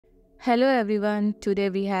Hello everyone, today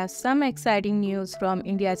we have some exciting news from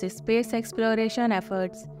India's space exploration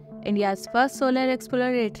efforts. India's first solar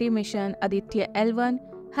exploratory mission Aditya L1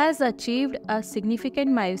 has achieved a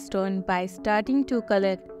significant milestone by starting to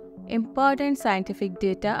collect important scientific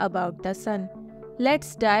data about the Sun.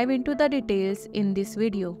 Let's dive into the details in this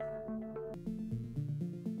video.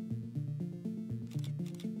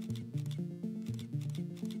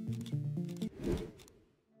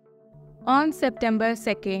 On September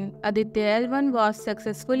 2nd, Aditya L1 was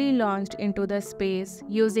successfully launched into the space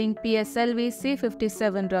using PSLV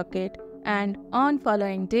C-57 rocket, and on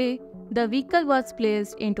following day, the vehicle was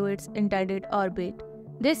placed into its intended orbit.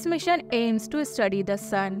 This mission aims to study the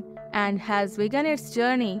Sun and has begun its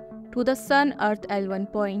journey to the Sun-Earth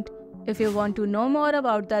L1 point. If you want to know more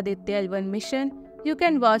about the Aditya L1 mission, you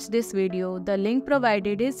can watch this video. The link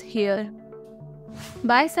provided is here.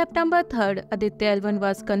 By September 3rd, Aditya L1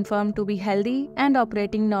 was confirmed to be healthy and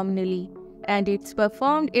operating nominally, and it's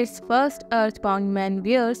performed its first Earth-bound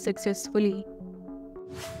maneuver successfully.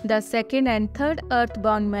 The second and third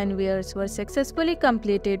Earth-bound maneuvers were successfully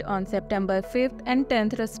completed on September 5th and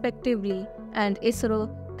 10th respectively, and ISRO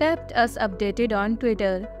kept us updated on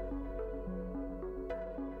Twitter.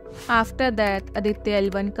 After that, Aditya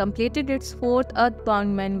L1 completed its fourth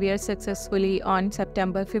Earth-bound maneuver successfully on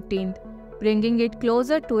September 15th. Bringing it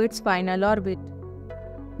closer to its final orbit.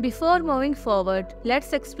 Before moving forward,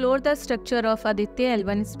 let's explore the structure of Aditya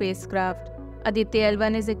L1 spacecraft. Aditya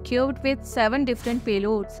L1 is equipped with 7 different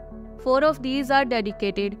payloads. 4 of these are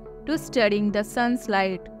dedicated to studying the Sun's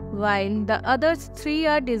light, while the other 3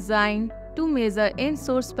 are designed to measure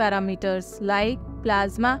in-source parameters like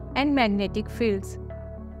plasma and magnetic fields.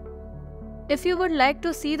 If you would like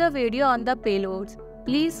to see the video on the payloads,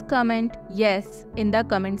 please comment yes in the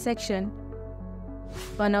comment section.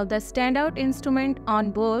 One of the standout instruments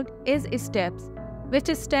on board is STEPS, which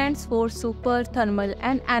stands for Super Thermal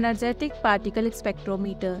and Energetic Particle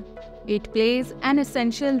Spectrometer. It plays an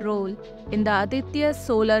essential role in the Aditya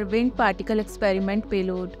Solar Wind Particle Experiment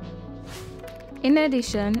payload. In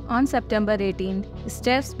addition, on September 18th,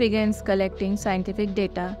 STEPS begins collecting scientific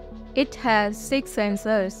data. It has 6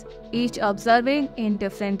 sensors, each observing in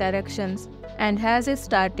different directions, and has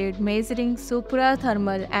started measuring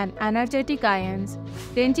suprathermal and energetic ions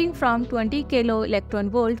ranging from 20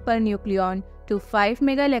 kV per nucleon to 5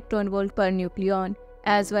 MeV per nucleon,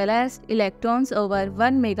 as well as electrons over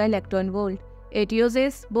 1 MeV. It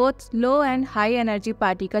uses both low and high energy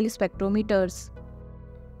particle spectrometers.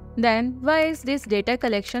 Then, why is this data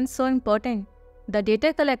collection so important? The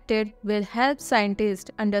data collected will help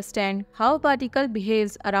scientists understand how particle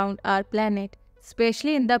behaves around our planet,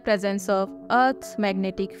 especially in the presence of Earth's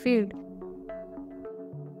magnetic field.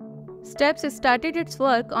 STEPS started its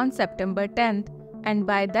work on September 10th, and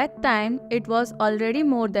by that time it was already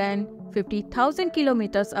more than 50,000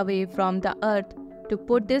 kilometers away from the Earth. To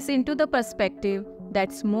put this into the perspective,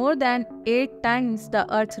 that's more than 8 times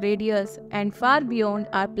the Earth's radius and far beyond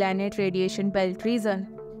our planet's radiation belt region.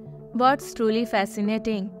 What's truly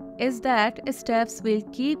fascinating is that STEPS will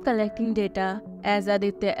keep collecting data as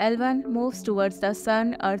Aditya L1 moves towards the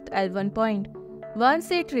Sun-Earth L1 point.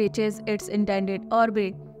 Once it reaches its intended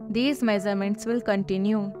orbit, these measurements will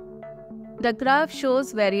continue. The graph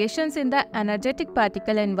shows variations in the energetic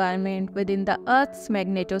particle environment within the Earth's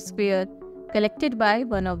magnetosphere collected by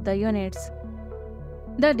one of the units.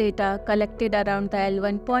 The data collected around the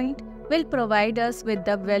L1 point will provide us with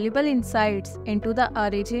the valuable insights into the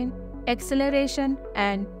origin, acceleration,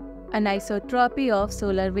 and anisotropy of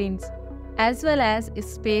solar winds, as well as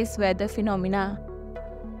space weather phenomena.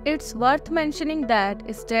 It's worth mentioning that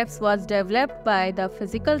STEPS was developed by the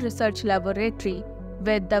Physical Research Laboratory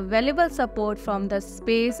with the valuable support from the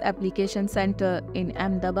Space Application Center in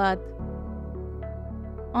Ahmedabad.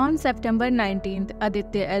 On September 19th,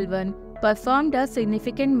 Aditya L1 performed a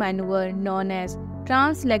significant maneuver known as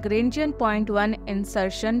Trans-Lagrangian Point 1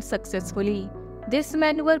 insertion successfully. This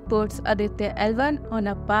maneuver puts Aditya L1 on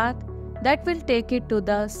a path that will take it to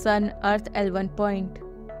the Sun-Earth L1 point.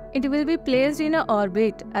 It will be placed in an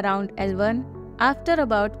orbit around L1 after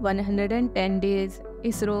about 110 days.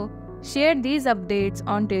 ISRO shared these updates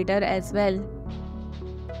on Twitter as well.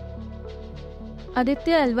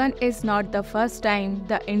 Aditya L1 is not the first time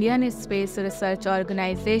the Indian Space Research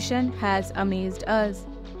Organization has amazed us.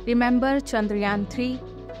 Remember Chandrayaan 3?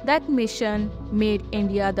 That mission made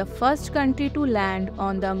India the first country to land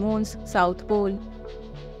on the moon's south pole.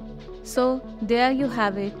 So, there you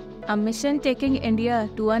have it, a mission taking India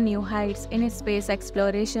to a new heights in space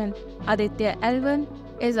exploration. Aditya L1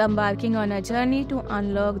 is embarking on a journey to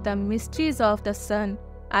unlock the mysteries of the Sun.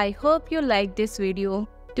 I hope you liked this video.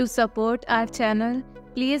 To support our channel,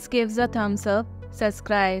 Please give the thumbs up,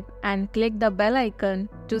 subscribe and click the bell icon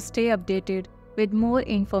to stay updated with more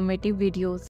informative videos.